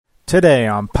Today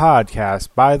on Podcast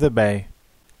by the Bay,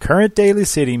 current Daly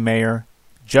City Mayor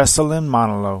Jocelyn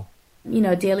Manalo. You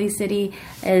know, Daly City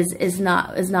is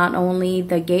not only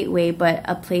the gateway, but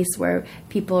a place where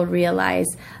people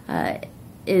realize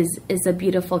is a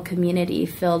beautiful community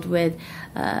filled with,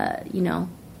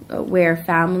 where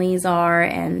families are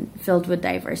and filled with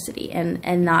diversity,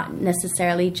 and not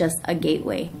necessarily just a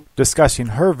gateway. Discussing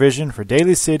her vision for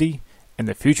Daly City and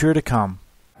the future to come.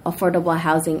 Affordable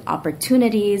housing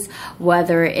opportunities,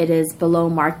 whether it is below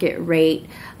market rate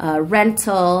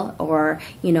rental or,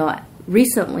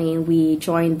 recently we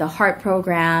joined the HEART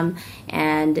program,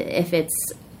 and if it's,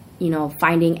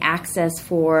 finding access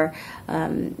for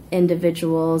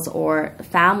individuals or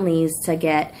families to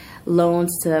get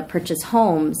loans to purchase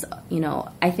homes,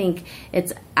 I think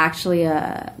it's actually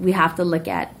we have to look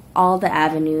at all the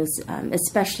avenues,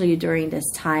 especially during this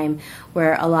time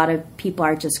where a lot of people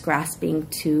are just grasping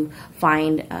to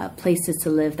find places to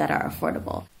live that are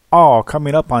affordable. All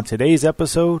coming up on today's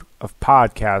episode of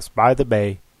Podcast by the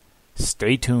Bay.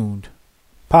 Stay tuned.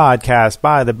 Podcast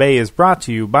by the Bay is brought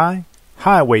to you by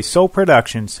Highway Soul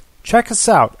Productions. Check us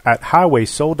out at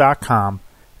highwaysoul.com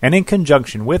and in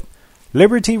conjunction with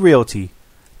Liberty Realty.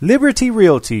 Liberty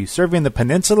Realty, serving the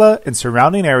peninsula and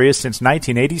surrounding areas since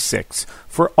 1986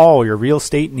 for all your real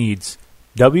estate needs.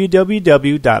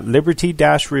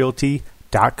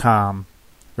 www.liberty-realty.com.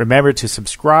 Remember to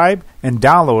subscribe and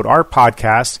download our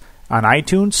podcast on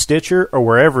iTunes, Stitcher, or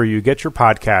wherever you get your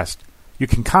podcast. You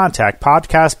can contact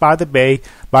Podcast by the Bay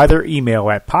by their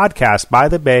email at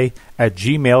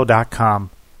podcastbythebay@gmail.com.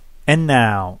 And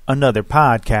now, another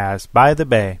Podcast by the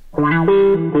Bay.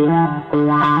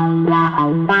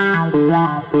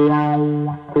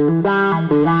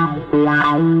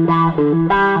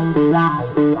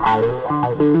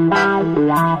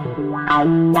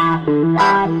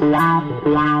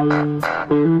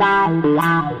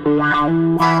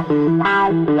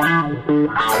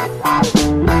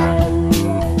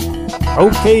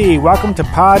 Okay, welcome to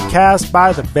Podcast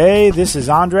by the Bay. This is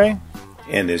Andre.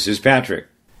 And this is Patrick.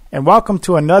 And welcome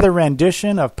to another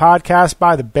rendition of Podcast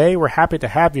by the Bay. We're happy to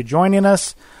have you joining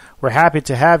us. We're happy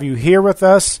to have you here with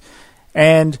us.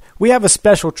 And we have a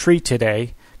special treat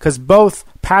today because both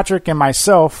Patrick and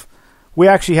myself, we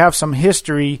actually have some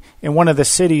history in one of the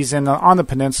cities on the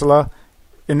peninsula,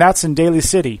 and that's in Daly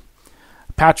City.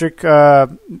 Patrick, I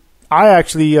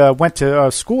actually went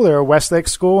to school there, Westlake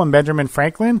School in Benjamin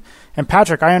Franklin. And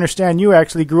Patrick, I understand you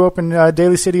actually grew up in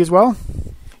Daly City as well?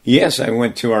 Yes, I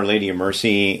went to Our Lady of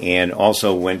Mercy and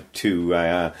also went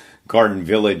to Garden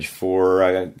Village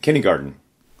for kindergarten.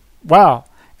 Wow.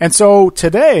 And so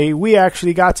today we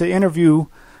actually got to interview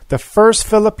the first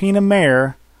Filipina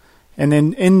mayor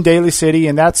in Daly City,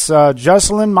 and that's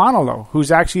Jocelyn Manalo,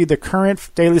 who's actually the current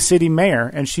Daly City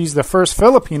mayor, and she's the first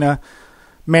Filipina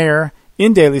mayor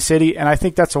in Daly City, and I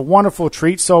think that's a wonderful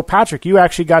treat. So, Patrick, you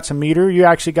actually got to meet her. You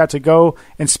actually got to go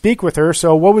and speak with her.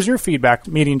 So what was your feedback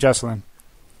meeting Jocelyn?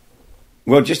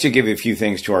 Well, just to give a few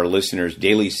things to our listeners,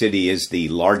 Daly City is the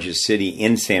largest city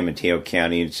in San Mateo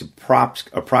County. Its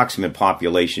approximate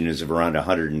population is of around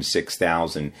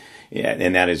 106,000,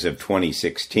 and that is of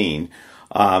 2016.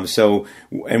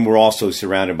 And we're also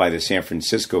surrounded by the San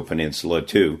Francisco Peninsula,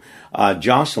 too.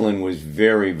 Jocelyn was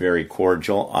very, very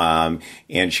cordial,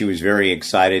 and she was very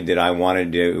excited that I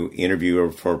wanted to interview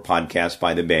her for Podcast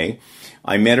by the Bay.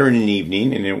 I met her in an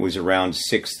evening, and it was around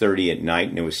 6:30 at night,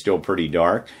 and it was still pretty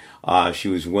dark. She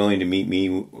was willing to meet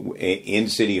me in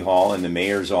City Hall in the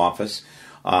mayor's office.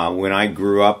 When I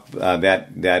grew up,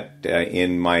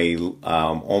 in my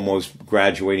almost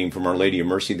graduating from Our Lady of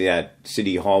Mercy, that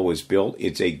City Hall was built.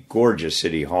 It's a gorgeous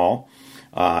City Hall,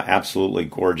 absolutely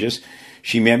gorgeous.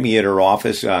 She met me at her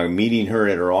office. Meeting her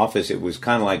at her office, it was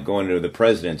kind of like going to the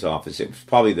president's office. It was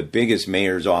probably the biggest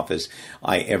mayor's office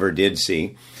I ever did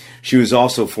see. She was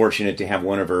also fortunate to have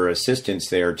one of her assistants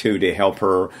there, too, to help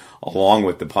her along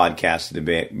with the Podcast of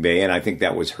the Bay, and I think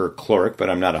that was her clerk,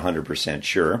 but I'm not 100%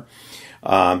 sure.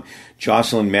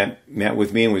 Jocelyn met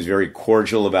with me and was very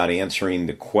cordial about answering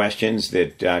the questions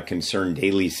that concerned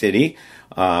Daly City.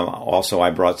 Also,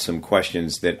 I brought some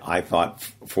questions that I thought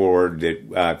forward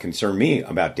that concerned me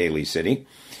about Daly City.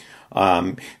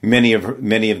 Many of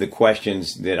the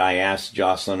questions that I asked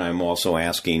Jocelyn, I'm also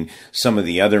asking some of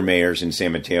the other mayors in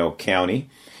San Mateo County.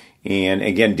 And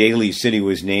again, Daly City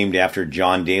was named after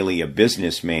John Daly, a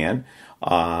businessman,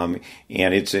 and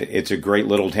it's a great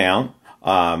little town.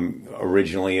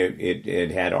 Originally,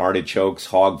 it had artichokes,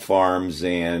 hog farms,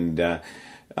 and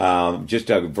just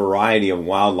a variety of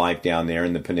wildlife down there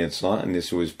in the peninsula. And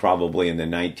this was probably in the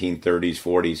 1930s,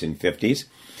 40s, and 50s.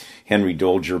 Henry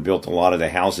Dolger built a lot of the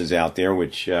houses out there,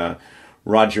 which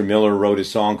Roger Miller wrote a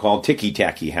song called Ticky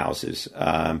Tacky Houses.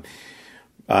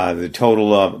 The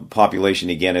total population,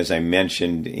 again, as I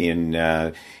mentioned,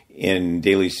 in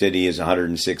Daly City is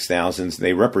 106,000.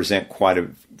 They represent quite a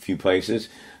few places.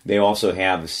 They also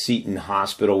have Seton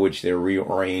Hospital, which they're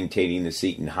reorientating the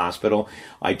Seton Hospital.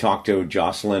 I talked to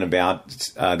Jocelyn about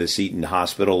the Seton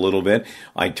Hospital a little bit.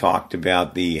 I talked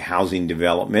about the housing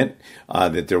development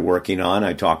that they're working on.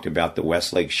 I talked about the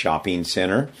Westlake Shopping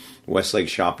Center. Westlake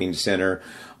Shopping Center,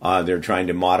 they're trying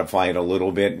to modify it a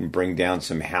little bit and bring down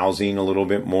some housing a little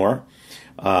bit more.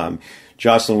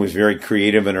 Jocelyn was very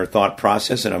creative in her thought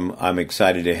process, and I'm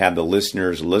excited to have the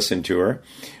listeners listen to her.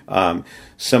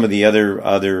 Some of the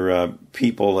other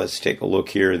people, let's take a look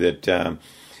here. That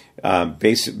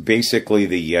basically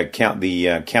the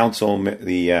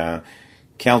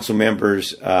council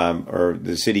members or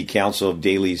the city council of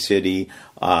Daly City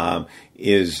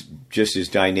is just as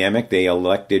dynamic. They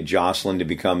elected Jocelyn to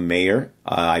become mayor.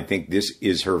 I think this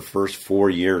is her first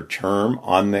 4-year term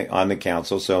on the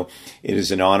council, so it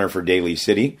is an honor for Daly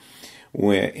City.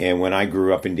 When I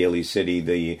grew up in Daly City,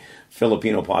 the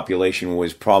Filipino population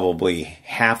was probably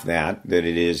half that it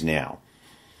is now.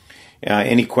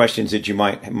 Any questions that you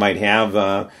might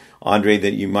have, Andre,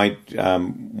 that you might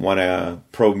want to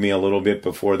probe me a little bit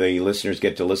before the listeners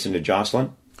get to listen to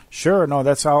Jocelyn? Sure. No,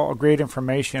 that's all great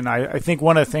information. I think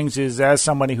one of the things is, as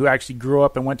somebody who actually grew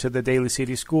up and went to the Daly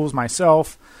City schools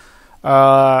myself,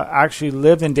 actually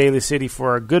lived in Daly City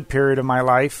for a good period of my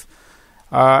life.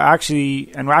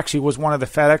 Actually was one of the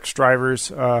FedEx drivers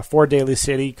for Daly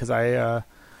City because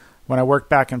when I worked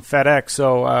back in FedEx.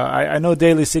 So I know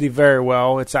Daly City very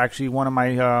well. It's actually one of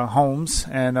my homes,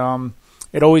 and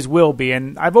it always will be.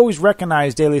 And I've always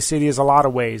recognized Daly City as a lot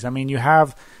of ways. I mean,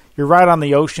 you're right on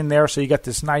the ocean there, so you got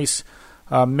this nice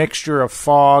mixture of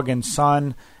fog and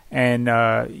sun, and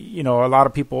a lot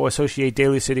of people associate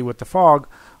Daly City with the fog.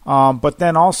 But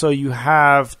then also you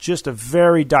have just a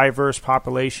very diverse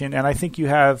population, and I think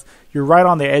you're right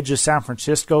on the edge of San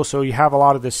Francisco, so you have a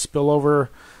lot of this spillover.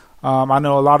 I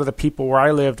know a lot of the people where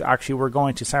I lived actually were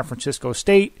going to San Francisco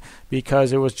State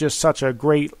because it was just such a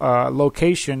great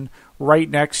location right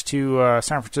next to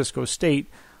San Francisco State.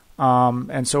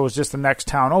 And so it was just the next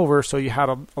town over, so you had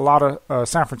a lot of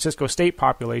San Francisco State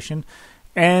population.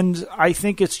 And I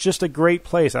think it's just a great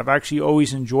place. I've actually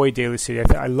always enjoyed Daly City.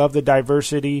 I love the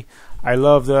diversity. I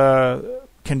love the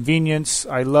convenience.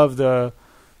 I love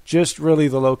just really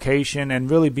the location and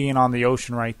really being on the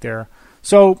ocean right there.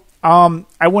 So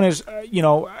I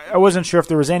wasn't sure if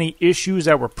there was any issues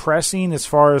that were pressing as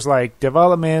far as like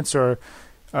developments or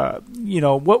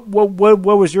what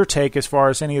was your take as far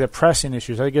as any of the pressing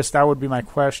issues? I guess that would be my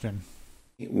question.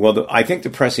 Well, I think the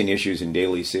pressing issues in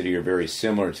Daly City are very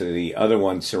similar to the other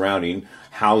ones surrounding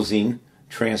housing,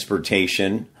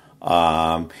 transportation,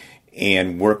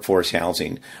 and workforce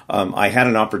housing. I had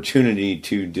an opportunity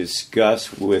to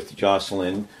discuss with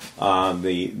Jocelyn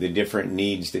the different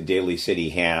needs that Daly City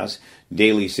has.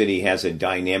 Daly City has a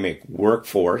dynamic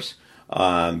workforce.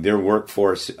 Their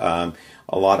workforce, a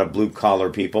lot of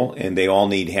blue-collar people, and they all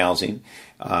need housing.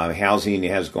 Housing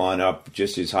has gone up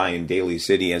just as high in Daly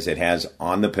City as it has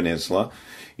on the peninsula.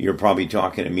 You're probably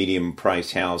talking a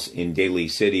medium-priced house in Daly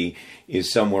City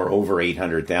is somewhere over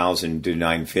 $800,000 to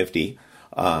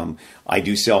 $950,000. I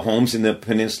do sell homes in the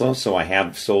peninsula, so I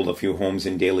have sold a few homes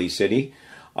in Daly City.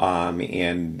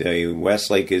 And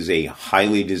Westlake is a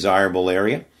highly desirable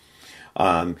area.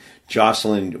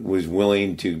 Jocelyn was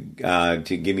willing to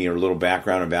give me a little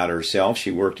background about herself. She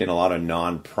worked in a lot of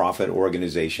nonprofit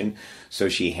organization, so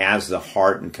she has the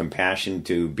heart and compassion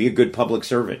to be a good public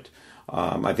servant.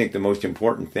 I think the most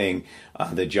important thing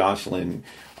that Jocelyn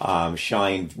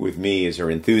shined with me is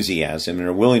her enthusiasm and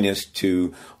her willingness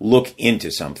to look into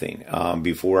something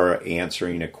before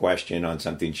answering a question on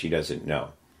something she doesn't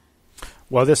know.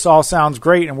 Well, this all sounds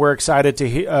great, and we're excited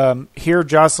to hear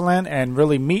Jocelyn and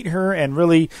really meet her and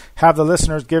really have the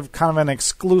listeners give kind of an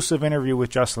exclusive interview with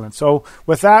Jocelyn. So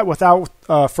with that, without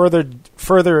further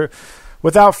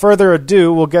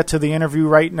ado, we'll get to the interview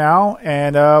right now,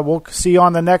 and we'll see you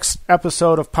on the next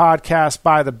episode of Podcast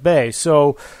by the Bay.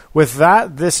 So with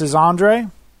that, this is Andre.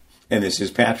 And this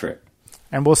is Patrick.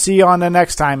 And we'll see you on the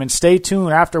next time, and stay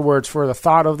tuned afterwards for the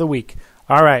thought of the week.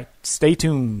 All right, stay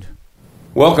tuned.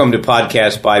 Welcome to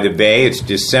Podcast by the Bay. It's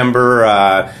December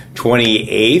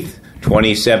 28th,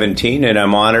 2017, and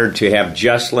I'm honored to have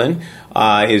Jocelyn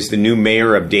is the new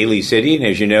mayor of Daly City. And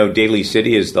as you know, Daly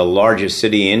City is the largest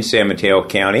city in San Mateo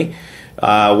County.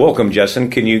 Welcome,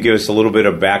 Jocelyn. Can you give us a little bit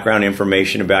of background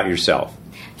information about yourself?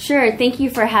 Sure. Thank you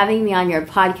for having me on your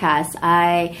podcast.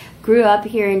 I grew up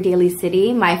here in Daly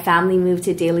City. My family moved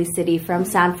to Daly City from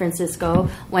San Francisco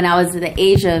when I was the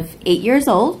age of 8 years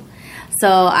old. So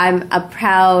I'm a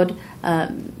proud,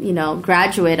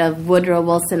 graduate of Woodrow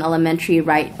Wilson Elementary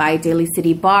right by Daly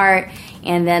City BART,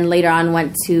 and then later on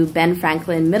went to Ben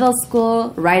Franklin Middle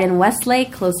School right in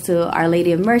Westlake, close to Our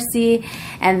Lady of Mercy,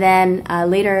 and then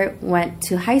later went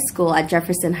to high school at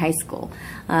Jefferson High School,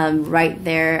 right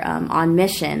there on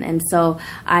Mission. And so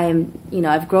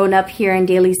I've grown up here in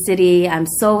Daly City. I'm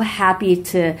so happy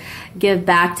to give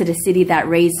back to the city that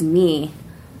raised me.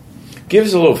 Give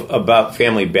us a little about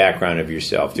family background of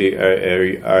yourself.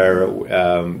 Are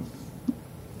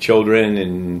children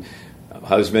and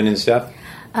husband and stuff?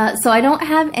 So I don't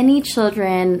have any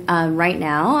children right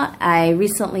now. I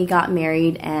recently got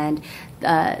married, and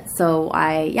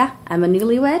I'm a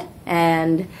newlywed,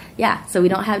 and so we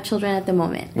don't have children at the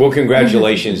moment. Well,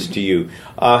 congratulations to you.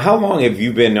 How long have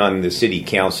you been on the city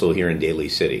council here in Daly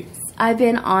City? I've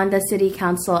been on the city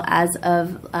council as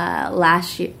of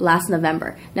last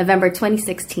November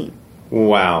 2016.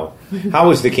 Wow. How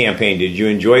was the campaign? Did you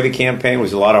enjoy the campaign?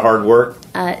 Was it a lot of hard work?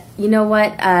 You know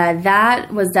what?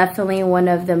 That was definitely one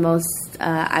of the most,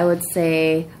 I would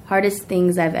say, hardest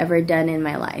things I've ever done in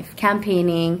my life.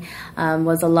 Campaigning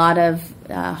was a lot of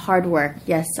hard work.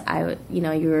 Yes,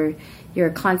 you're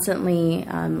constantly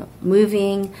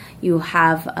moving. You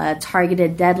have a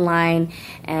targeted deadline,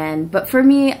 but for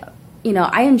me,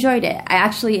 I enjoyed it. I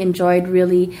actually enjoyed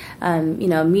really,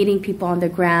 meeting people on the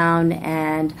ground,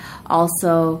 and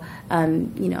also,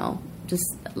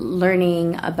 just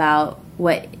learning about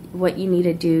what you need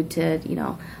to do to,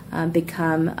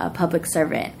 become a public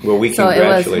servant. Well, we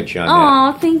congratulate you on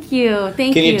that. Oh, thank you.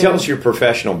 Can you tell us your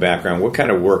professional background? What kind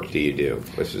of work do you do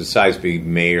besides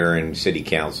being mayor and city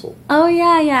council? Oh,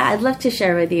 yeah. I'd love to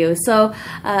share with you. So,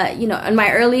 in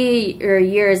my earlier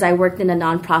years, I worked in the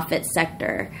nonprofit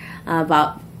sector.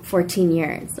 About 14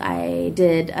 years. I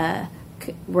did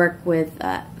work with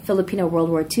Filipino World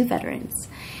War II veterans.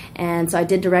 And so I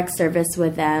did direct service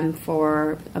with them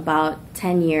for about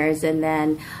 10 years. And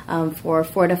then for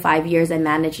 4 to 5 years, I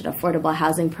managed an affordable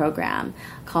housing program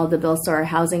called the Bill Storer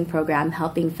Housing Program,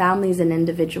 helping families and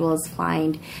individuals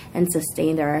find and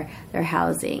sustain their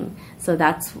housing. So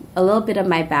that's a little bit of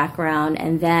my background.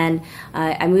 And then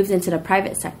I moved into the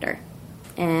private sector.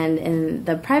 And in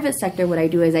the private sector, what I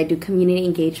do is I do community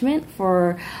engagement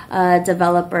for a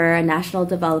developer, a national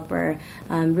developer,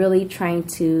 really trying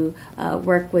to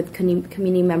work with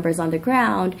community members on the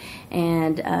ground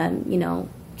and,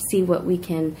 see what we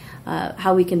can,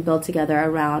 how we can build together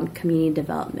around community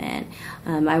development.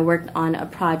 I worked on a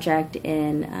project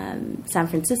in San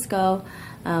Francisco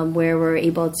where we're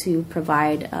able to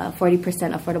provide 40%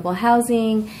 affordable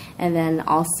housing, and then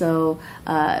also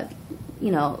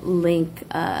link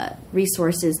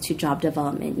resources to job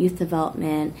development, youth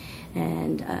development,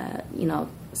 and,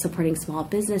 supporting small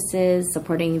businesses,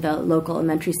 supporting the local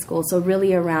elementary school. So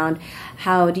really around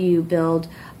how do you build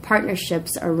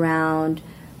partnerships around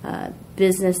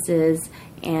businesses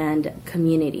and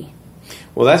community.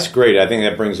 Well, that's great. I think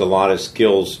that brings a lot of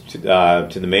skills to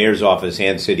the mayor's office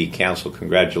and city council.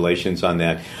 Congratulations on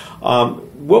that.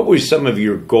 What were some of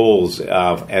your goals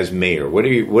as mayor? What are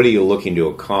you looking to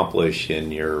accomplish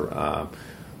in your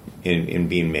in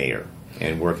being mayor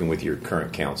and working with your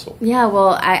current council? Yeah,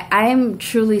 well, I'm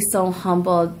truly so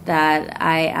humbled that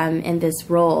I am in this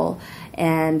role,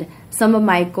 and some of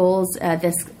my goals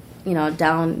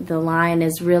down the line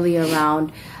is really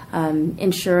around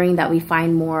ensuring that we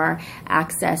find more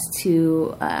access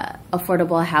to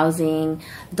affordable housing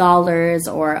dollars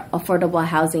or affordable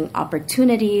housing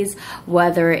opportunities,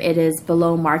 whether it is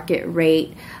below market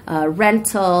rate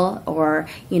rental or,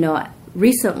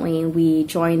 recently we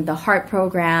joined the HEART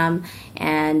program,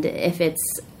 and if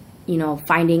it's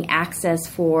finding access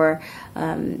for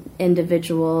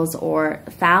individuals or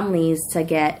families to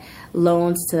get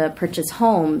loans to purchase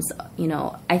homes,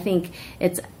 I think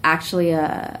it's actually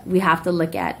we have to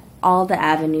look at all the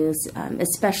avenues,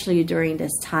 especially during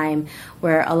this time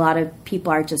where a lot of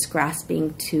people are just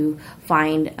grasping to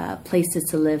find places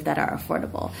to live that are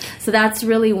affordable. So that's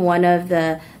really one of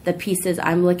the pieces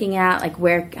I'm looking at,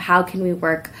 like how can we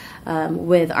work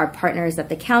with our partners at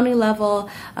the county level.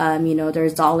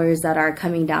 There's dollars that are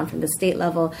coming down from the state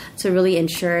level to really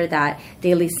ensure that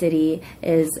Daly City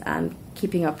is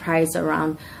keeping a price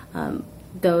around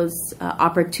those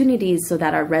opportunities so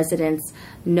that our residents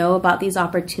know about these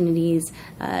opportunities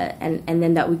and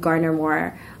then that we garner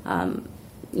more,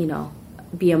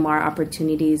 BMR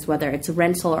opportunities, whether it's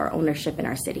rental or ownership in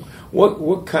our city.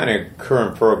 What kind of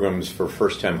current programs for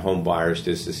first-time home buyers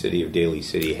does the city of Daly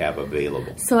City have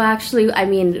available? So actually, I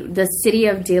mean, the city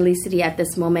of Daly City at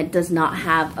this moment does not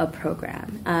have a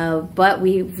program, but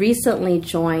we recently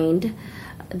joined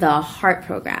the HEART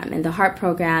program, and the HEART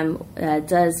program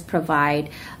does provide,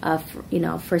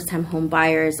 first-time home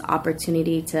buyers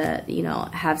opportunity to,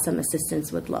 have some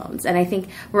assistance with loans. And I think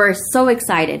we're so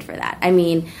excited for that. I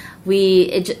mean,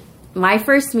 my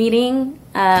first meeting,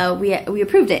 we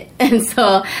approved it, and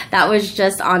so that was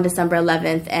just on December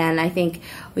 11th. And I think,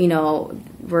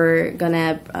 we're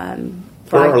gonna.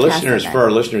 For our listeners,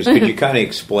 could you kind of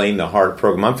explain the HEART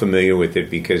program? I'm familiar with it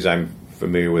because I'm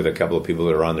familiar with a couple of people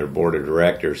that are on their board of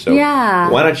directors. So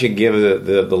why don't you give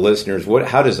the listeners,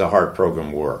 how does the HEART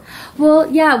program work? Well,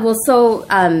 so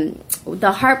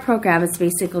the HEART program is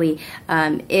basically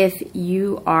if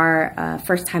you are a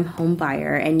first-time home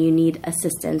buyer and you need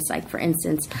assistance, like for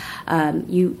instance,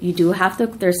 you do have to,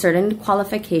 there's certain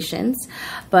qualifications,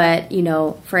 but,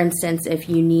 for instance, if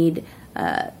you need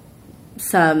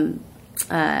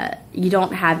you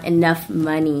don't have enough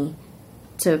money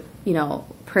to,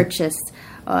 purchase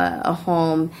a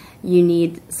home, you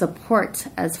need support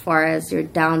as far as your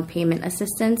down payment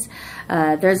assistance.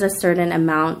 There's a certain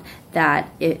amount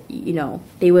that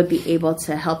they would be able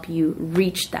to help you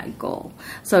reach that goal.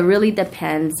 So it really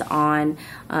depends on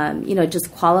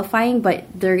just qualifying, but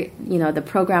the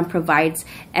program provides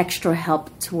extra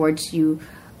help towards you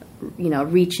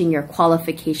reaching your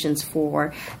qualifications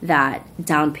for that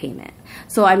down payment.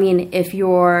 So I mean, if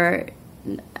you're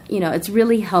it's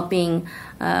really helping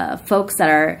folks that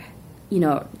are,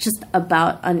 just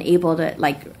about unable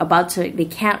to, they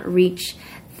can't reach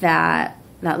that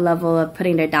level of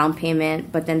putting their down payment,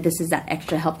 but then this is that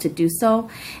extra help to do so.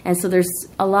 And so there's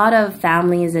a lot of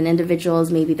families and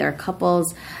individuals, maybe there are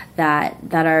couples that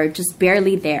are just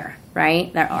barely there,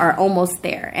 right? That are almost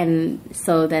there. And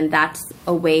so then that's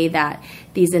a way that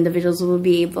these individuals will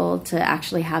be able to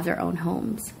actually have their own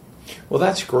homes. Well,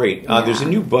 that's great. There's a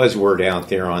new buzzword out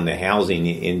there on the housing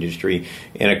industry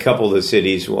in a couple of the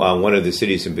cities. One of the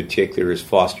cities in particular is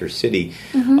Foster City.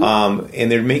 Mm-hmm. And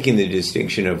they're making the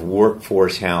distinction of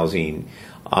workforce housing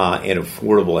and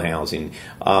affordable housing.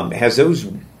 Has those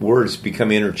words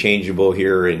become interchangeable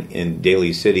here in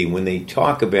Daly City? When they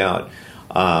talk about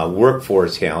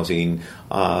workforce housing,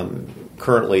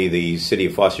 currently the city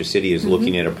of Foster City is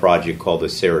looking at a project called the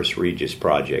Ceres Regis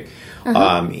project.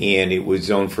 And it was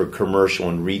zoned for commercial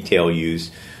and retail use.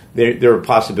 There are a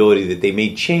possibility that they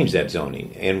may change that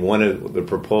zoning. And one of the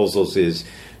proposals is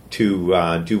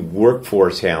to do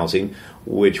workforce housing,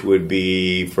 which would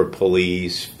be for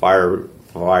police, first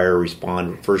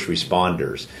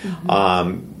responders.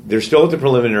 They're still at the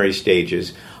preliminary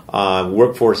stages.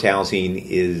 Workforce housing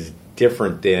is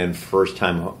different than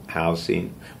first-time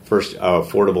housing,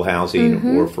 affordable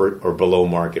housing, or below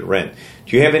market rent.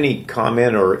 Do you have any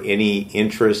comment or any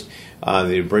interest that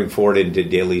you bring forward into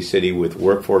Daly City with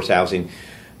workforce housing?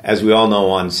 As we all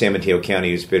know, on San Mateo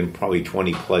County, it's been probably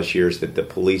 20 plus years that the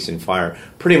police and fire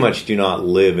pretty much do not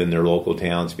live in their local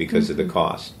towns because of the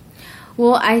cost.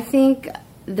 Well, I think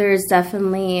there's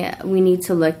definitely, we need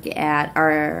to look at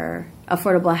our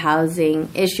affordable housing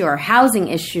issue or housing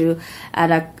issue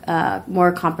at a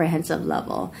more comprehensive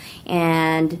level.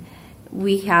 And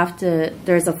we have to,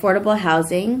 there's affordable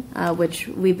housing, which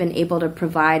we've been able to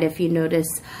provide, if you notice,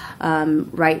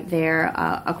 right there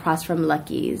across from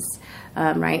Lucky's,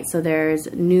 right? So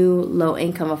there's new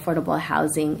low-income affordable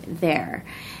housing there.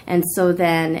 And so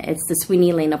then it's the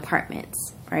Sweeney Lane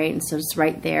Apartments, right? And so it's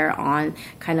right there on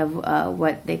kind of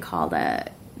what they call the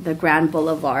Grand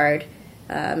Boulevard,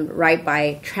 right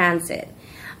by transit.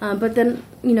 But then,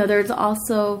 there's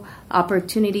also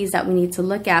opportunities that we need to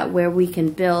look at where we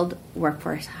can build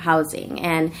workforce housing.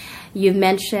 And you've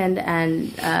mentioned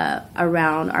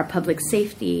around our public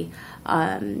safety,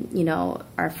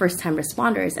 our first-time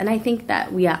responders. And I think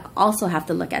that we also have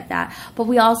to look at that. But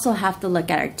we also have to look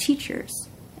at our teachers.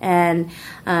 And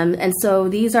so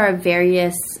these are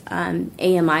various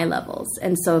AMI levels.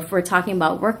 And so if we're talking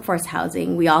about workforce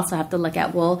housing, we also have to look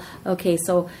at,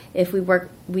 so if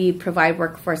we provide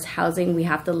workforce housing, we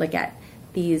have to look at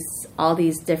all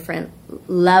these different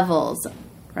levels,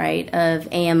 right, of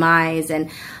AMIs. And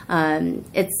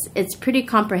it's pretty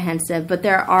comprehensive, but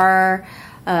there are,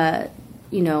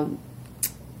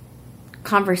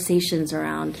 conversations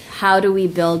around how do we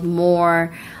build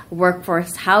more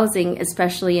workforce housing,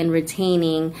 especially in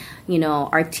retaining,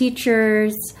 our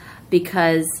teachers,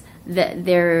 because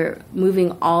they're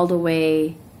moving all the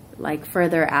way like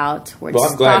further out towards Well,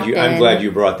 Stockton. I'm glad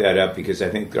you brought that up, because I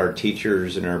think our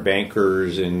teachers and our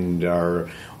bankers and are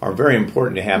very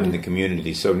important to have in the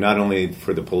community. So not only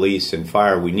for the police and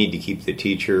fire, we need to keep the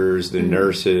teachers, the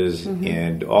nurses,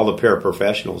 and all the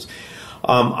paraprofessionals.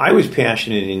 I was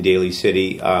passionate in Daly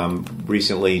City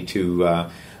recently to.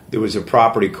 There was a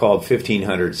property called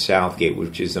 1500 Southgate,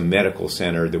 which is a medical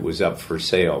center that was up for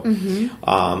sale.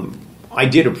 I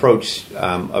did approach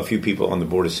a few people on the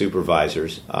Board of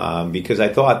Supervisors because I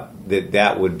thought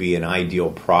that would be an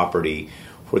ideal property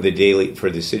for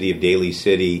the city of Daly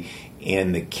City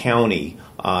and the county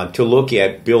to look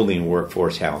at building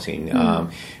workforce housing.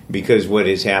 Because what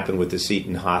has happened with the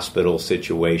Seton Hospital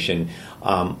situation,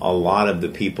 a lot of the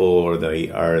people or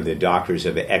the doctors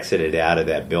have exited out of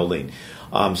that building.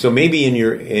 So maybe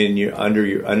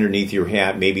underneath your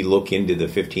hat, maybe look into the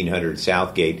 1500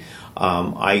 Southgate.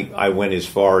 I went as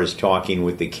far as talking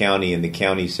with the county, and the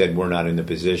county said we're not in the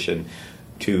position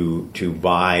to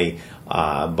buy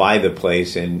the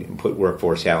place and put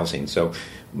workforce housing. So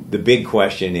the big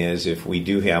question is, if we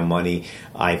do have money,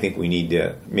 I think we need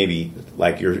to maybe,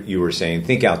 like you were saying,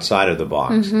 think outside of the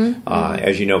box.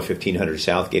 As you know, 1500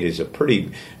 Southgate is a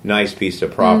pretty nice piece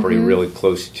of property, really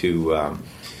close to.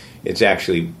 It's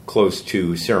actually close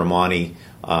to Serramonte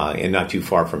and not too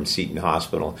far from Seton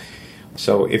Hospital.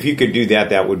 So if you could do that,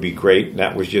 that would be great.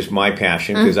 That was just my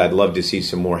passion, because I'd love to see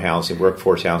some more housing,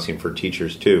 workforce housing for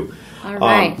teachers too. All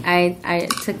right. I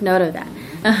took note of that.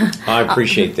 I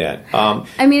appreciate that.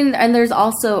 I mean, and there's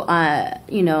also,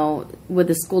 with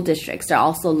the school districts, they're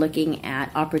also looking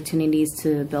at opportunities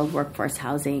to build workforce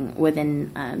housing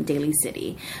within Daly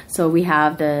City. So we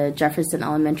have the Jefferson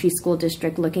Elementary School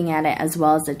District looking at it, as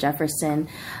well as the Jefferson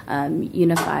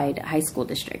Unified High School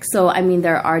District. So, I mean,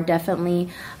 there are definitely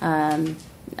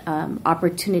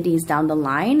opportunities down the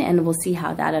line, and we'll see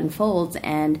how that unfolds.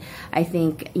 And I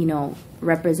think,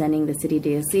 representing the city of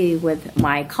Daly City with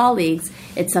my colleagues,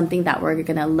 it's something that we're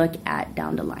going to look at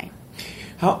down the line.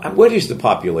 What is the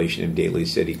population of Daly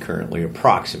City currently,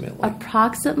 approximately?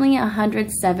 Approximately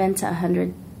 107 to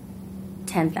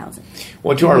 110,000.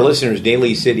 Well, to our listeners,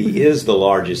 Daly City is the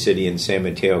largest city in San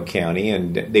Mateo County,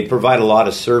 and they provide a lot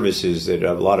of services that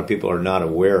a lot of people are not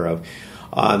aware of.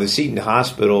 The Seton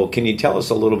Hospital, can you tell us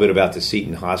a little bit about the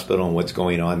Seton Hospital and what's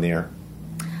going on there?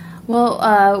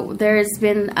 Well, there's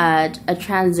been a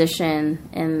transition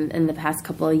in the past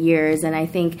couple of years, and I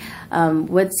think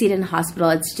with Seton Hospital,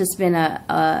 it's just been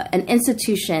an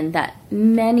institution that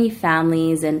many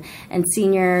families and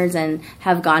seniors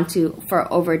have gone to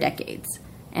for over decades.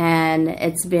 And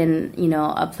it's been,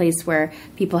 a place where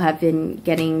people have been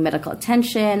getting medical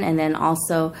attention, and then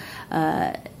also,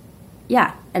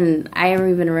 and I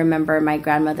even remember my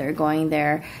grandmother going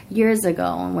there years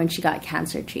ago when she got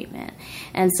cancer treatment.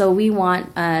 And so we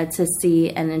want to see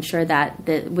and ensure that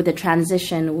with the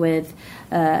transition with,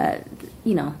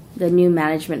 the new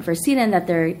management for Seton, that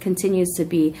there continues to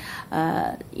be,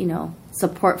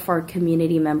 support for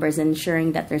community members,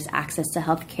 ensuring that there's access to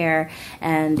health care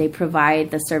and they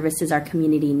provide the services our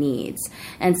community needs.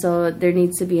 And so there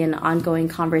needs to be an ongoing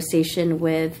conversation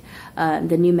with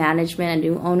the new management and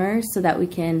new owners, so that we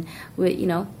can,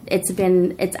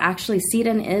 it's actually,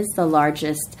 Seton is the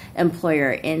largest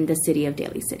employer in the city of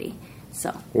Daly City.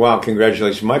 So. Wow,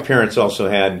 congratulations. My parents also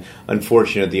had,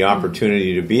 unfortunately, the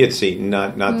opportunity to be at Seton,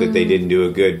 not that they didn't do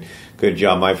a good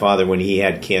job. My father, when he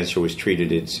had cancer, was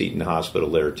treated at Seton Hospital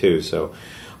there, too. So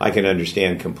I can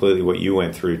understand completely what you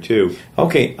went through, too.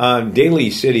 Okay,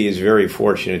 Daly City is very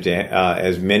fortunate to,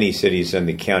 as many cities in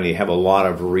the county, have a lot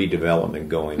of redevelopment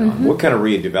going on. What kind of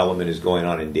redevelopment is going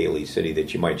on in Daly City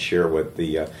that you might share with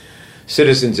the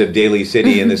citizens of Daly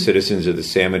City and the citizens of the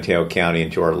San Mateo County,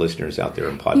 and to our listeners out there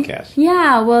in podcasts?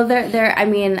 Yeah, well,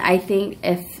 I think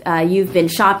if you've been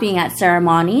shopping at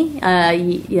Serramonte,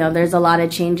 there's a lot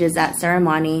of changes at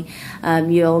Serramonte.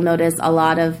 You'll notice a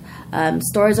lot of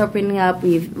stores opening up.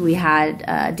 We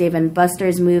had Dave &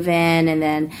 Buster's move in, and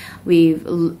then we've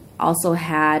also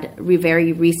had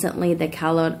very recently the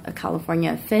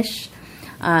California Fish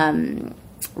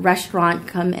restaurant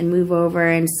come and move over.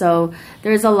 And so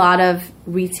there's a lot of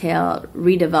retail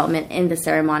redevelopment in the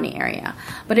Serramonte area.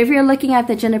 But if you're looking at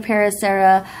the Junipero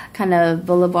Serra kind of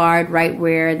boulevard, right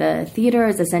where the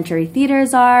theaters, the Century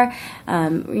Theaters are,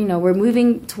 we're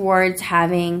moving towards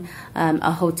having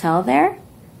a hotel there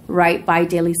right by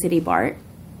Daly City BART.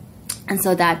 And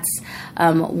so that's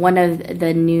one of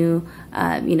the new,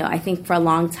 I think for a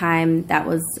long time that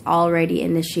was already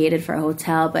initiated for a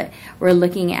hotel, but we're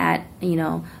looking at,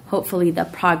 hopefully the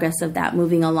progress of that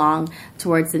moving along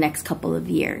towards the next couple of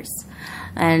years.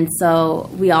 And so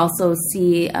we also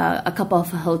see a couple of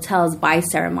hotels by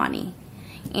Serramonte.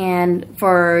 And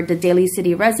for the Daly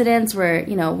City residents,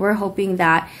 we're hoping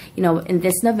that, in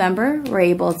this November, we're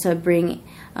able to bring,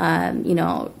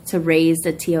 to raise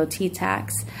the TOT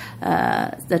tax,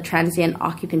 the transient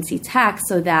occupancy tax,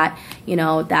 so that,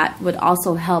 that would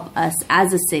also help us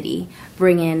as a city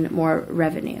bring in more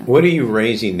revenue. What are you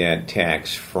raising that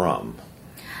tax from?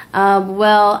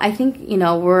 Well, I think,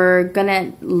 we're going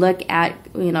to look at,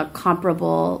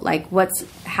 comparable, like what's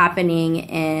happening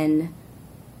in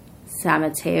San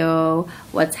Mateo,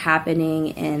 what's happening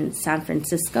in San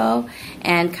Francisco,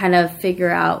 and kind of figure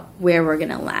out where we're going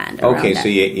to land. Okay, so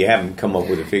you haven't come up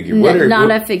with a figure. Not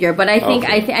a figure, but I think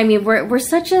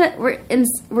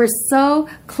we're so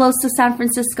close to San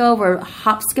Francisco. We're a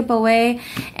hop, skip away,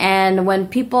 and when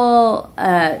people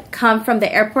come from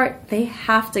the airport, they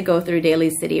have to go through Daly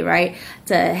City, right,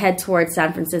 to head towards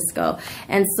San Francisco.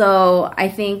 And so I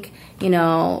think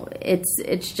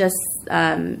it's just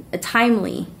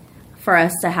timely for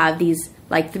us to have these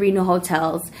like 3 new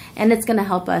hotels, and it's going to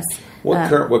help us.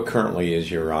 What currently is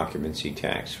your occupancy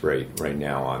tax rate right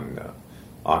now on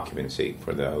occupancy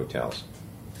for the hotels?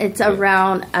 It's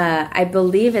around, I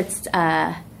believe it's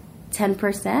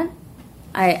 10%.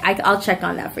 I'll check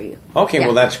on that for you. Okay,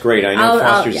 well that's great. I know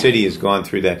Foster City has gone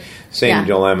through that same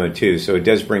dilemma too, so it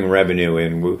does bring revenue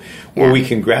in. We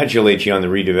congratulate you on the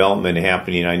redevelopment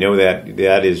happening. I know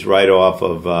that is right off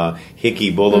of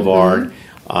Hickey Boulevard. Mm-hmm.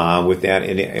 With that,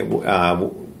 and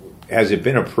has it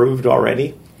been approved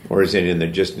already, or is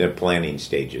it just the planning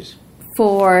stages?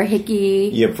 For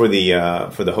Hickey? Yeah, for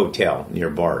the hotel near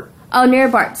BART. Oh, near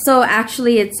BART. So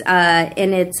actually, it's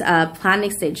in its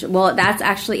planning stage. Well, that's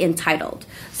actually entitled.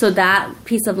 So that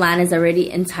piece of land is already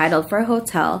entitled for a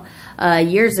hotel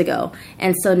years ago,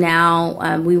 and so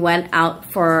now we went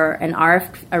out for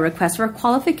a request for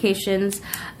qualifications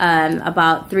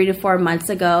about 3 to 4 months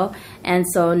ago, and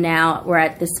so now we're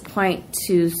at this point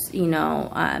to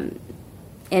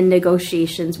in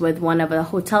negotiations with one of the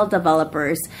hotel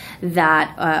developers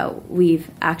that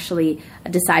we've actually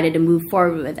decided to move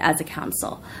forward with as a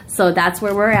council. So that's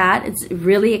where we're at. It's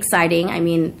really exciting. I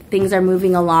mean, things are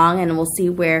moving along, and we'll see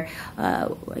where,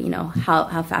 how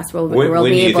fast we'll be able to progress.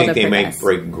 When do you think they might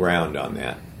break ground on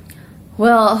that?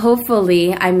 Well,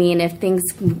 hopefully. I mean, if things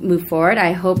move forward,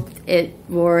 I hope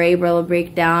we're able to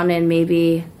break down and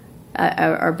maybe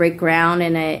or break ground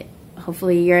in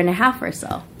hopefully a year and a half or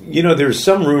so. There's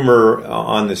some rumor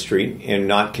on the street, and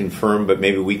not confirmed, but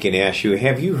maybe we can ask you,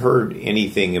 have you heard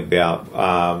anything about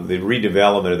the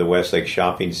redevelopment of the Westlake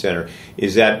Shopping Center?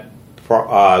 Is that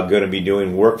going to be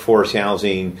doing workforce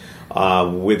housing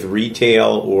with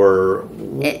retail, or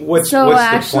what's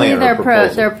the plan or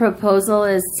proposal? Their proposal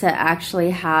is to actually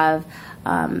have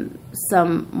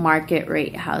some market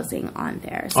rate housing on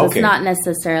there. So It's not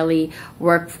necessarily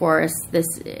workforce,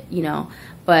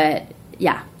 but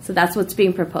yeah. So that's what's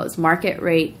being proposed: market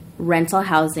rate rental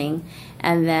housing,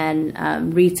 and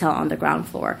then retail on the ground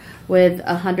floor with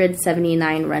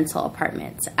 179 rental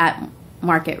apartments at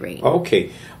market rate.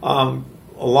 Okay.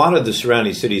 A lot of the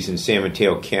surrounding cities in San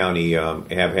Mateo County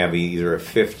have either a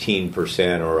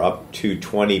 15% or up to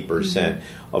 20%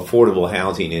 affordable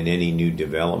housing in any new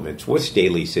developments. What's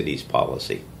Daly City's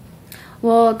policy?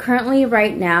 Well, currently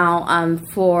right now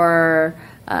for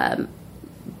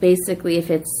basically if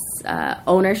it's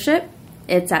ownership,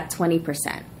 it's at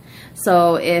 20%.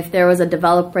 So if there was a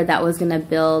developer that was going to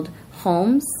build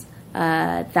homes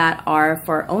that are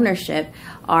for ownership,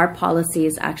 our policy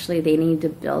is actually they need to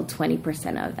build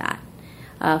 20% of that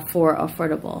for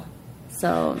affordable.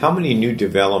 So, how many new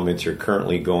developments are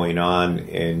currently going on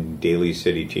in Daly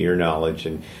City, to your knowledge,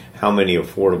 and how many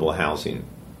affordable housing?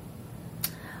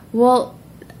 Well,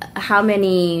 how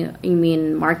many, you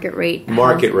mean market rate?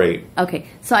 Market rate. Okay,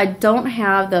 so I don't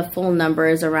have the full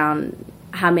numbers around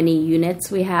how many units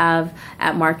we have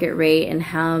at market rate and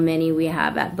how many we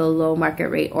have at below market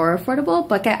rate or affordable,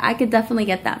 but I could definitely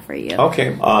get that for you.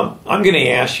 Okay. I'm going to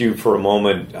ask you for a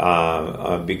moment,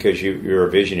 because you're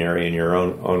a visionary in your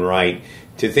own right,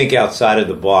 to think outside of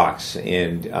the box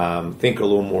and think a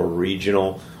little more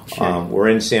regional. Sure. We're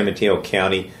in San Mateo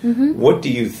County. Mm-hmm. What do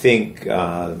you think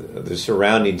the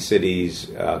surrounding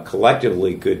cities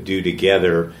collectively could do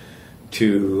together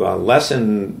to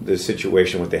lessen the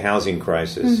situation with the housing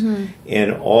crisis,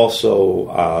 and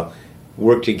also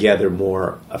work together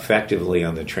more effectively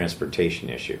on the transportation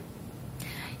issue?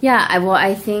 Yeah,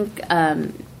 I think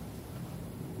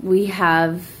we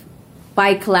have,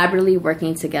 by collaboratively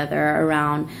working together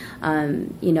around,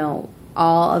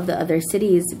 all of the other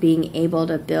cities being able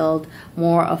to build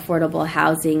more affordable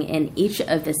housing in each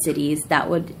of the cities, that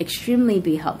would extremely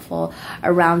be helpful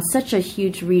around such a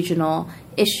huge regional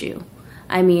issue.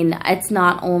 I mean, it's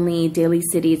not only Daly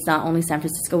City, it's not only San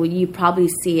Francisco. You probably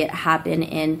see it happen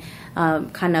in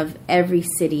kind of every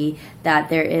city that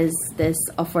there is this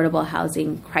affordable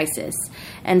housing crisis.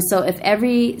 And so if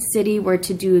every city were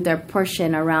to do their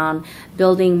portion around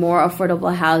building more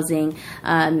affordable housing,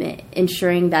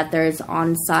 ensuring that there's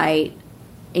on-site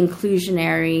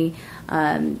inclusionary,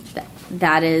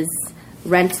 that is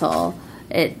rental,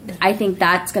 I think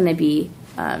that's going to be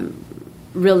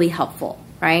really helpful.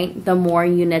 Right? The more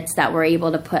units that we're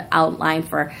able to put outline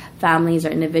for families or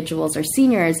individuals or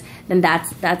seniors, then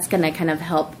that's going to kind of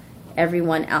help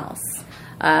everyone else.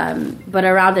 But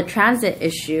around the transit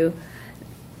issue,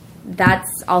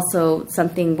 that's also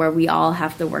something where we all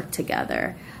have to work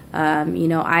together.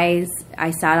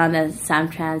 I sat on the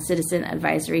SamTrans Citizen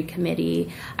Advisory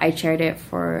Committee. I chaired it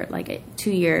for 2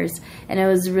 years, and it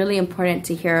was really important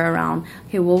to hear around,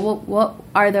 okay, well, what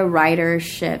are the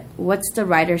ridership? What's the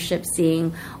ridership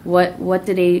seeing? What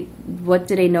do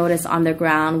they notice on the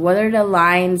ground? What are the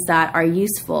lines that are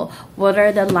useful? What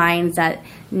are the lines that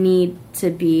need to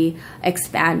be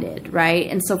expanded, right?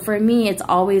 And so for me, it's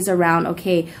always around,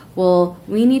 okay, well,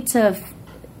 we need to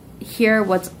hear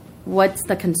what's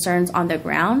the concerns on the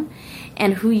ground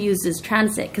and who uses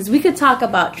transit. Because we could talk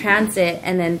about transit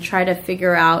and then try to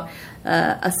figure out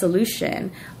a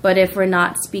solution. But if we're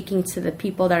not speaking to the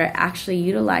people that are actually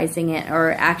utilizing it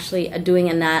or actually doing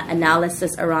an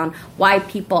analysis around why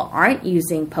people aren't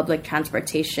using public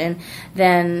transportation,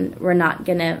 then we're not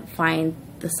going to find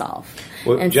the solve.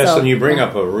 Well, and Jessalyn, you bring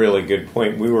up a really good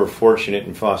point. We were fortunate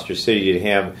in Foster City to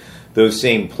have those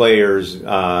same players,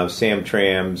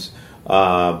 SamTrans,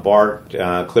 BART,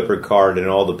 Clipper Card, and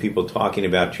all the people talking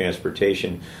about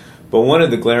transportation. But one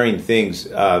of the glaring things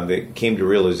that came to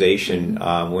realization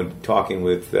when talking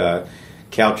with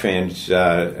Caltrans,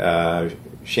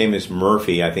 Seamus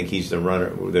Murphy, I think he's the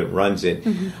runner that runs it,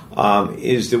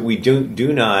 is that we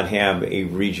do not have a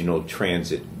regional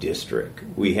transit district.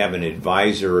 We have an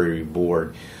advisory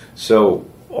board. So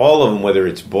all of them, whether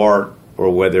it's BART or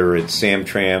whether it's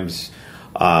SamTrans,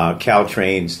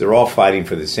 Caltrains, they're all fighting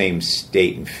for the same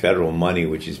state and federal money,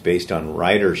 which is based on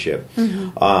ridership.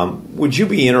 Would you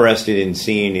be interested in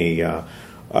seeing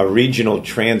a regional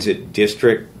transit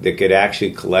district that could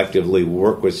actually collectively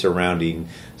work with surrounding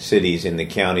cities in the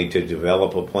county to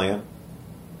develop a plan?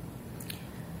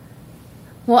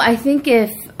 Well, I think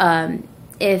if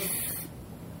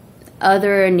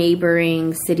other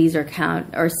neighboring cities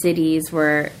or cities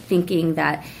were thinking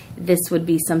that this would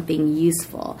be something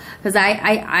useful, because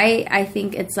I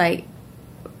think it's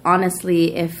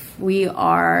honestly, if we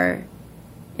are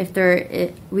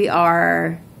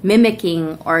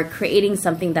mimicking or creating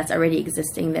something that's already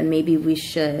existing, then maybe we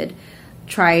should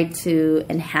try to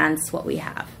enhance what we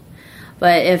have.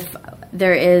 But if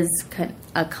there is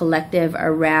a collective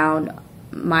around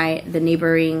the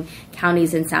neighboring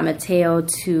counties in San Mateo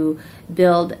to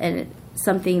build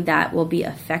something that will be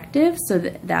effective, so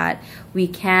that we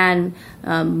can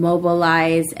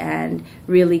mobilize and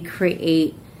really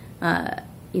create, a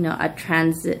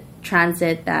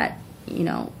transit that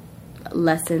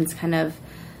lessens kind of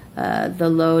the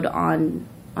load on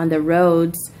the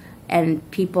roads,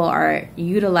 and people are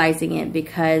utilizing it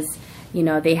because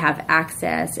they have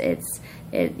access.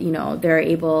 They're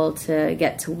able to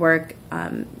get to work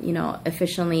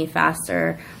efficiently,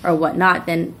 faster, or whatnot.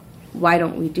 Then why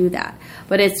don't we do that?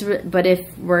 But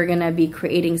if we're gonna be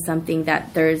creating something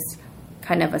that there's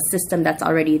kind of a system that's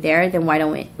already there, then why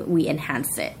don't we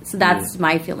enhance it? So that's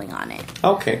my feeling on it.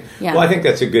 Okay. Yeah. Well, I think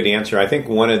that's a good answer. I think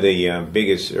one of the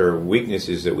biggest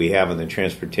weaknesses that we have in the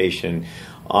transportation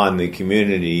on the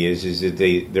community is that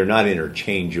they're not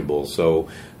interchangeable, so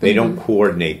they don't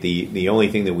coordinate. The only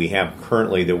thing that we have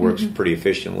currently that works pretty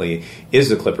efficiently is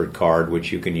the Clipper Card,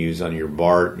 which you can use on your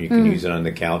BART, and you can use it on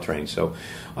the Caltrain. So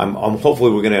I'm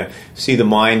hopefully we're going to see the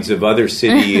minds of other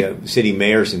city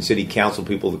mayors and city council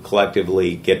people to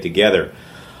collectively get together.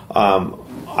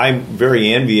 I'm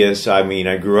very envious. I mean,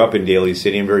 I grew up in Daly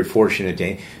City. I'm very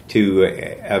fortunate to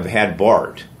have had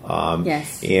BART.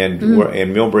 Yes. And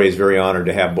Millbrae is very honored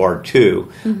to have BART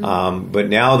too. But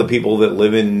now the people that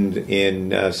live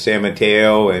in San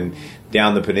Mateo and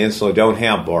down the peninsula don't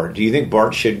have BART. Do you think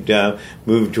BART should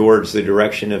move towards the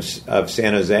direction of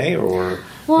San Jose, or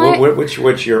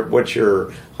what's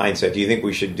your hindsight? Do you think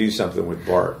we should do something with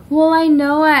BART? Well, I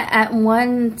know at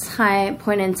one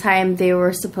point in time they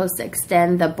were supposed to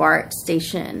extend the BART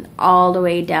station all the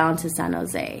way down to San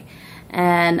Jose,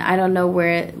 and I don't know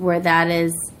where that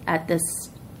is at this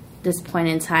point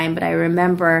in time. But I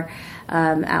remember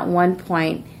at one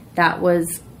point that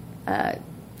was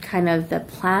kind of the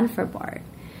plan for BART.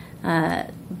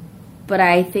 But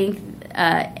I think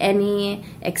any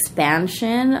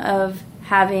expansion of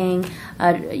having,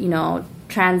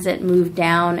 transit move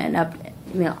down and up,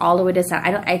 all the way to south,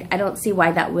 I don't see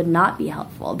why that would not be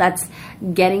helpful. That's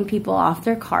getting people off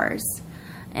their cars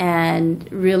and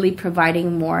really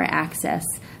providing more access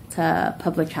to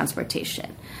public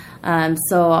transportation.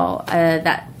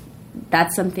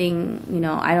 That's something,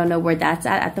 I don't know where that's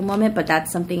at the moment, but that's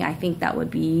something I think that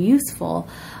would be useful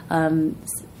to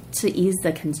ease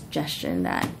the congestion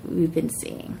that we've been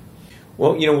seeing.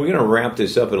 Well, we're going to wrap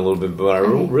this up in a little bit, but I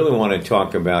really want to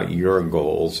talk about your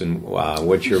goals and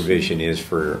what your vision is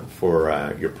for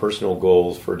your personal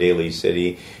goals for Daly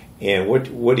City, and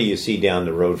what do you see down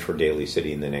the road for Daly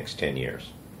City in the next 10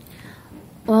 years?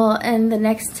 Well, in the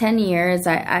next 10 years,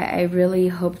 I really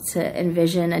hope to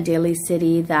envision a Daly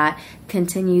City that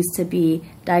continues to be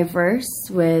diverse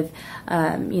with,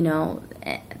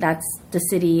 that's the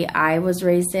city I was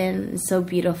raised in. It's so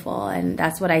beautiful, and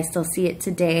that's what I still see it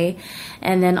today.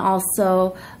 And then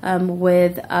also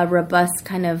with a robust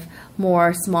kind of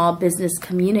more small business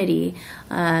community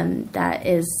that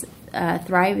is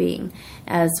thriving,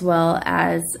 as well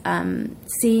as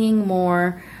seeing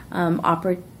more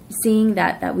seeing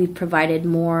that we've provided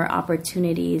more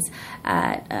opportunities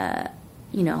at,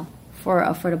 for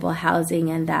affordable housing,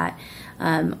 and that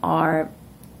our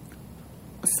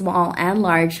small and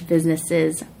large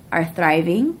businesses are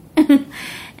thriving,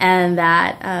 and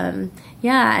that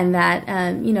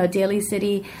Daly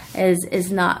City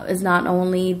is not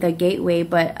only the gateway,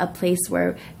 but a place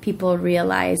where people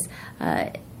realize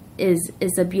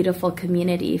is a beautiful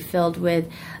community filled with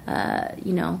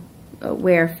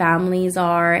where families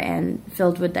are and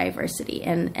filled with diversity,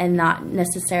 and not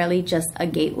necessarily just a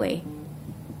gateway.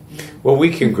 Well,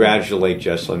 we congratulate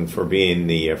Jessalyn for being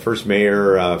the first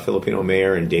mayor, Filipino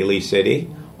mayor in Daly City.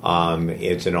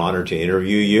 It's an honor to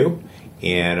interview you,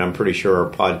 and I'm pretty sure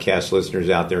our podcast listeners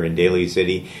out there in Daly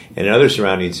City and other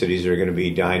surrounding cities are going to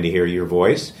be dying to hear your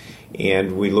voice.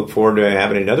 And we look forward to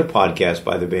having another podcast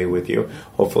by the Bay with you,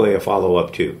 hopefully a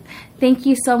follow-up too. Thank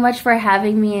you so much for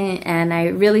having me, and I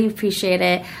really appreciate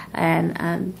it.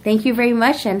 And thank you very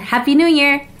much, and Happy New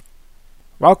Year!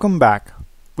 Welcome back.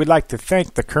 We'd like to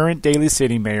thank the current Daly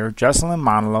City Mayor, Jessalyn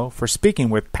Manalo, for speaking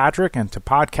with Patrick and to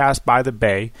Podcast by the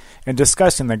Bay and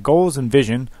discussing the goals and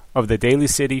vision of the Daly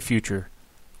City future.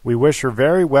 We wish her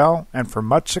very well and for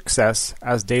much success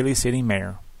as Daly City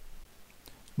Mayor.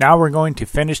 Now we're going to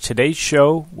finish today's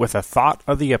show with a thought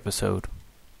of the episode.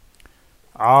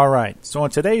 All right, so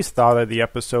in today's thought of the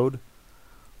episode,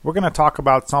 we're going to talk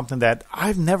about something that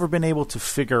I've never been able to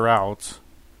figure out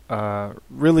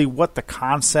really what the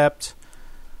concept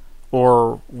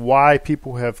or why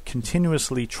people have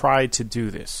continuously tried to do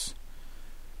this.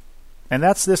 And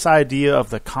that's this idea of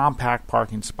the compact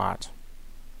parking spot.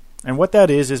 And what that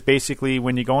is basically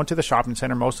when you go into the shopping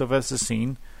center, most of us have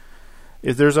seen,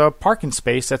 is there's a parking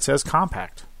space that says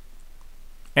compact.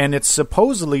 And it's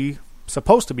supposed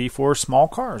to be for small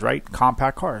cars, right?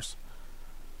 Compact cars.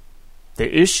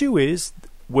 The issue is,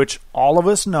 which all of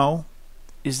us know,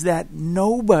 is that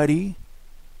nobody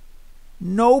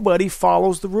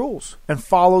follows the rules and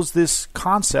follows this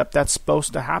concept that's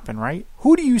supposed to happen, right?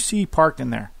 Who do you see parked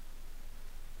in there?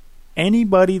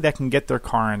 Anybody that can get their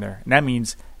car in there. And that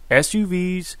means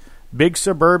SUVs, big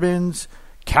Suburbans,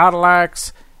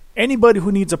 Cadillacs, anybody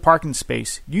who needs a parking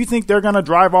space. You think they're going to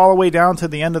drive all the way down to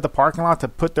the end of the parking lot to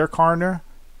put their car in there?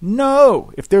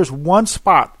 No. If there's one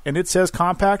spot and it says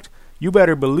compact, you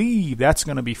better believe that's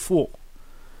going to be full.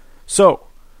 So,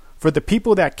 for the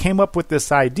people that came up with this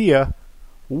idea,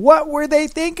 what were they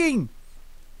thinking?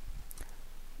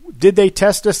 Did they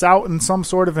test this out in some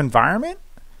sort of environment?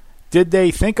 Did they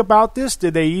think about this?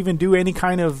 Did they even do any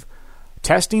kind of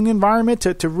testing environment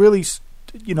to really,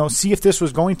 see if this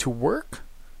was going to work?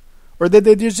 Or did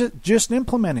they just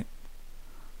implement it?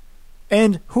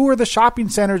 And who are the shopping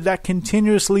centers that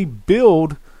continuously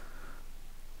build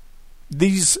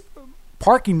these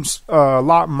parking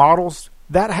lot models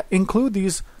that include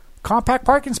these compact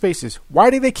parking spaces?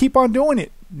 Why do they keep on doing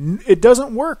it? It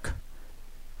doesn't work.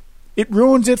 It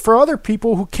ruins it for other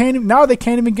people who can't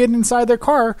even get inside their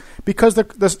car because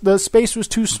the space was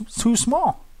too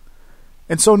small.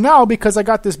 And so now, because I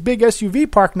got this big SUV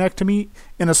parked next to me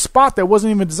in a spot that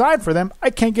wasn't even designed for them, I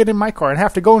can't get in my car and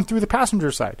have to go in through the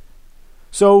passenger side.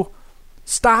 So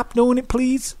stop doing it,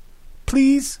 please.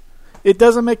 Please. It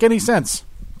doesn't make any sense.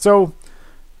 So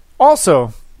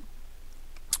also,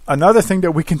 another thing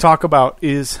that we can talk about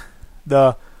is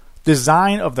the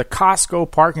design of the Costco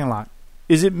parking lot.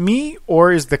 Is it me,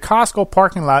 or is the Costco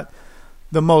parking lot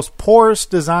the most poorest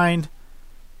designed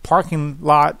parking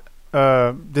lot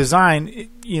design,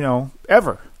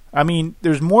 ever? I mean,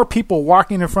 there's more people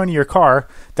walking in front of your car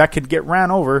that could get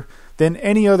ran over than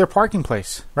any other parking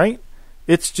place, right?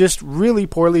 It's just really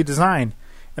poorly designed.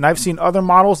 And I've seen other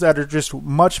models that are just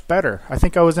much better. I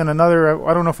think I was in another,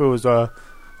 I don't know if it was a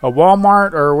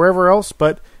Walmart or wherever else,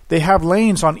 but they have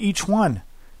lanes on each one.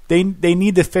 They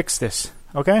need to fix this,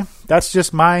 okay? That's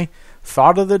just my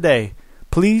thought of the day.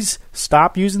 Please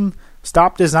stop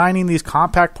designing these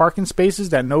compact parking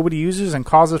spaces that nobody uses and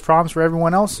causes problems for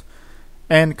everyone else.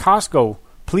 And Costco,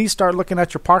 please start looking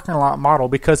at your parking lot model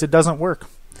because it doesn't work.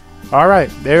 All right,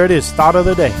 there it is. Thought of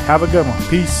the day. Have a good one.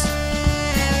 Peace.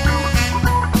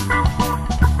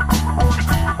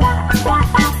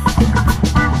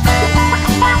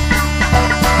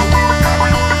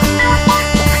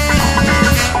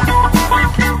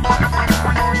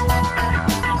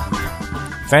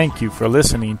 Thank you for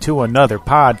listening to another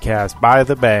Podcast by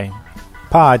the Bay.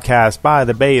 Podcast by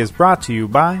the Bay is brought to you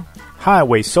by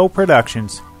Highway Soul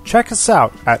Productions. Check us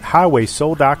out at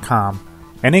highwaysoul.com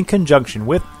and in conjunction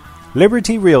with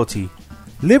Liberty Realty.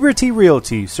 Liberty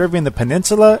Realty, serving the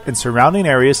peninsula and surrounding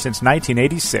areas since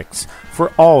 1986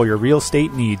 for all your real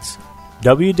estate needs.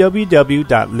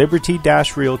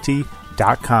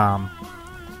 www.liberty-realty.com.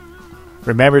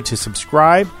 Remember to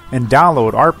subscribe and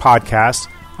download our podcast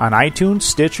on iTunes,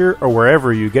 Stitcher, or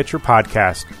wherever you get your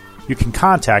podcast. You can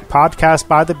contact Podcast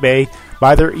by the Bay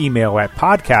by their email at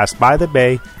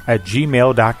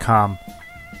podcastbythebay@gmail.com.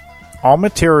 All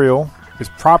material is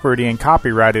property and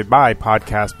copyrighted by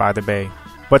Podcast by the Bay,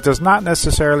 but does not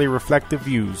necessarily reflect the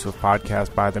views of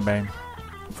Podcast by the Bay.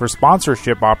 For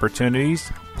sponsorship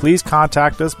opportunities, please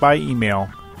contact us by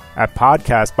email at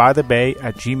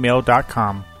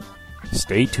podcastbythebay@gmail.com.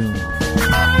 Stay tuned.